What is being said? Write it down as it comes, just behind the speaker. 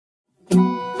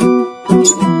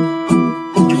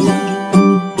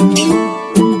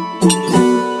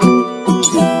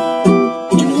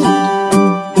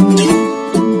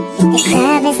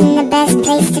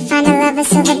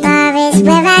So the bar is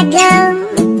where I go,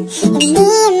 and me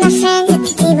and my friends at the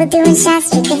table doing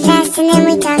shots, drinking fast and then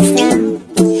we talk slow.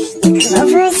 You come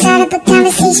over and start up a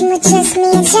conversation with just me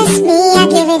and just me. I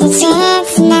give it a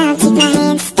chance, and now take my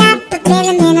hand, stop, put the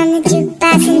man on the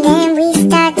jukebox, and then we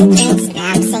start to dance.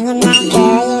 Now I'm singing like,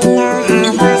 girl, you know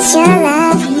I want your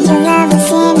love. Your love is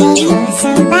handmade for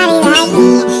somebody like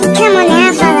me. Come on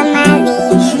now, follow my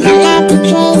lead. I'm not too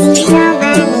crazy, don't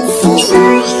mind me. Say,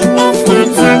 boy, let's not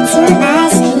talk too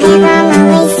much. Grab on my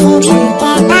waist and put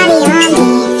that body on me.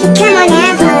 Come on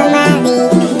now, follow my lead.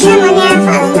 Come on now,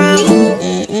 follow my lead.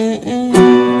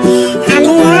 I'm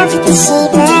in love with the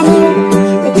shape of you.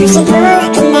 We push and pull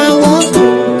like a magnet do.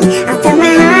 Although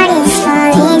my heart is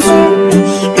falling too.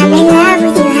 I'm in love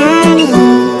with you, honey.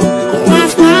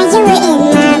 Last night you were in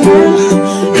my room.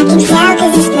 I can tell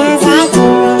cause it smells like you.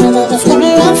 Every day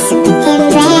discovering something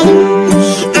brand new.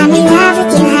 I'm in love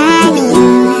with you, honey.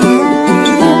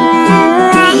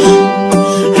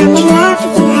 I'm in love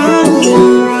with you, honey.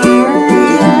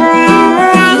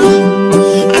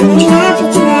 I'm in love with you, honey. I'm in love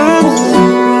with you, honey.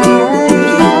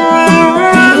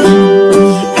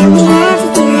 Every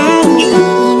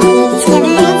day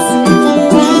discovering something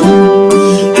brand new.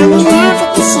 I'm in love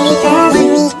with the shape of one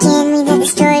weekend. We let the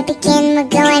story begin. We're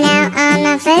going out on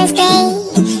our first date.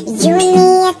 You and me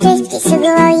are thirsty, so go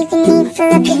all you can eat.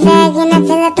 Fill up your bag and I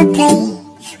fill up a plate.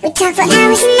 We talk for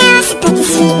hours and hours about the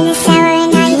sweet and the sour,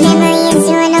 and how your family is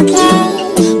doing okay.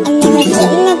 And then we get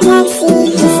in the taxi,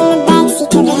 kissing the backseat,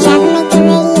 till the driver make the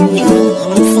radio play.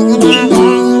 And I'm singing out,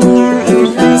 girl, you know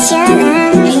I want your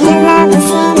love. Your love was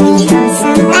handmade for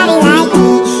somebody like me.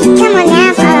 Come on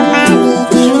now, follow my lead.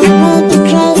 I may be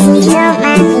crazy, don't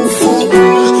mind me. Say,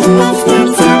 boy, let's not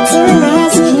talk too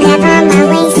much. Grab on my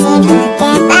waist and put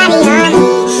that body on me.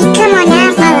 Come on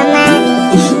now, follow my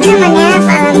lead. Come on now,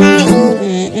 follow my lead.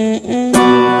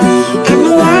 I'm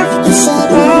in love with the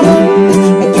shape of you.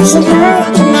 We push and pull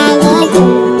like a magnet do.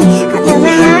 Although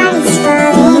my heart is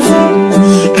falling too.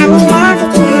 I'm in love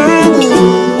with you, honey.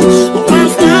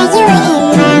 Last night you were in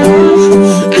my room.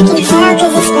 I can tell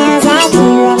cause it smells like you.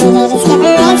 Every day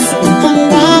discovering something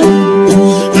brand new.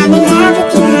 I'm in love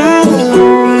with you, honey.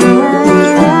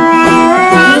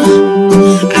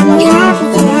 I'm in love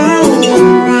with you, honey. I'm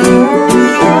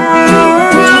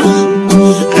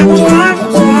in love with you, honey. I'm in love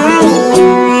with you, honey.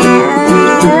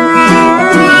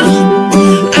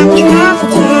 Every day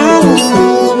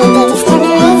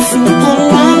discovering something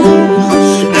brand new.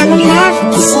 I'm in love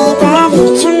with the shape of you.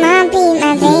 Come on, be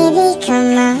my baby,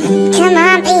 come on. Come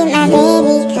on, be my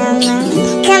baby, come on.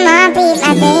 Come on, be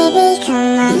my baby,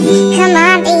 come on. Come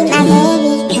on, be my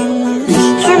baby, come on.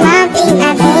 Come on, be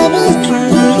my baby,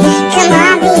 come on. Come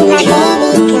on, be my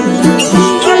baby, come on.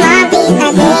 Come on, be my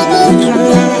baby, come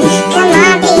on. Come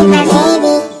on, be my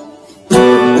baby.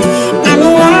 I'm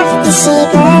in love with the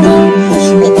shape of you.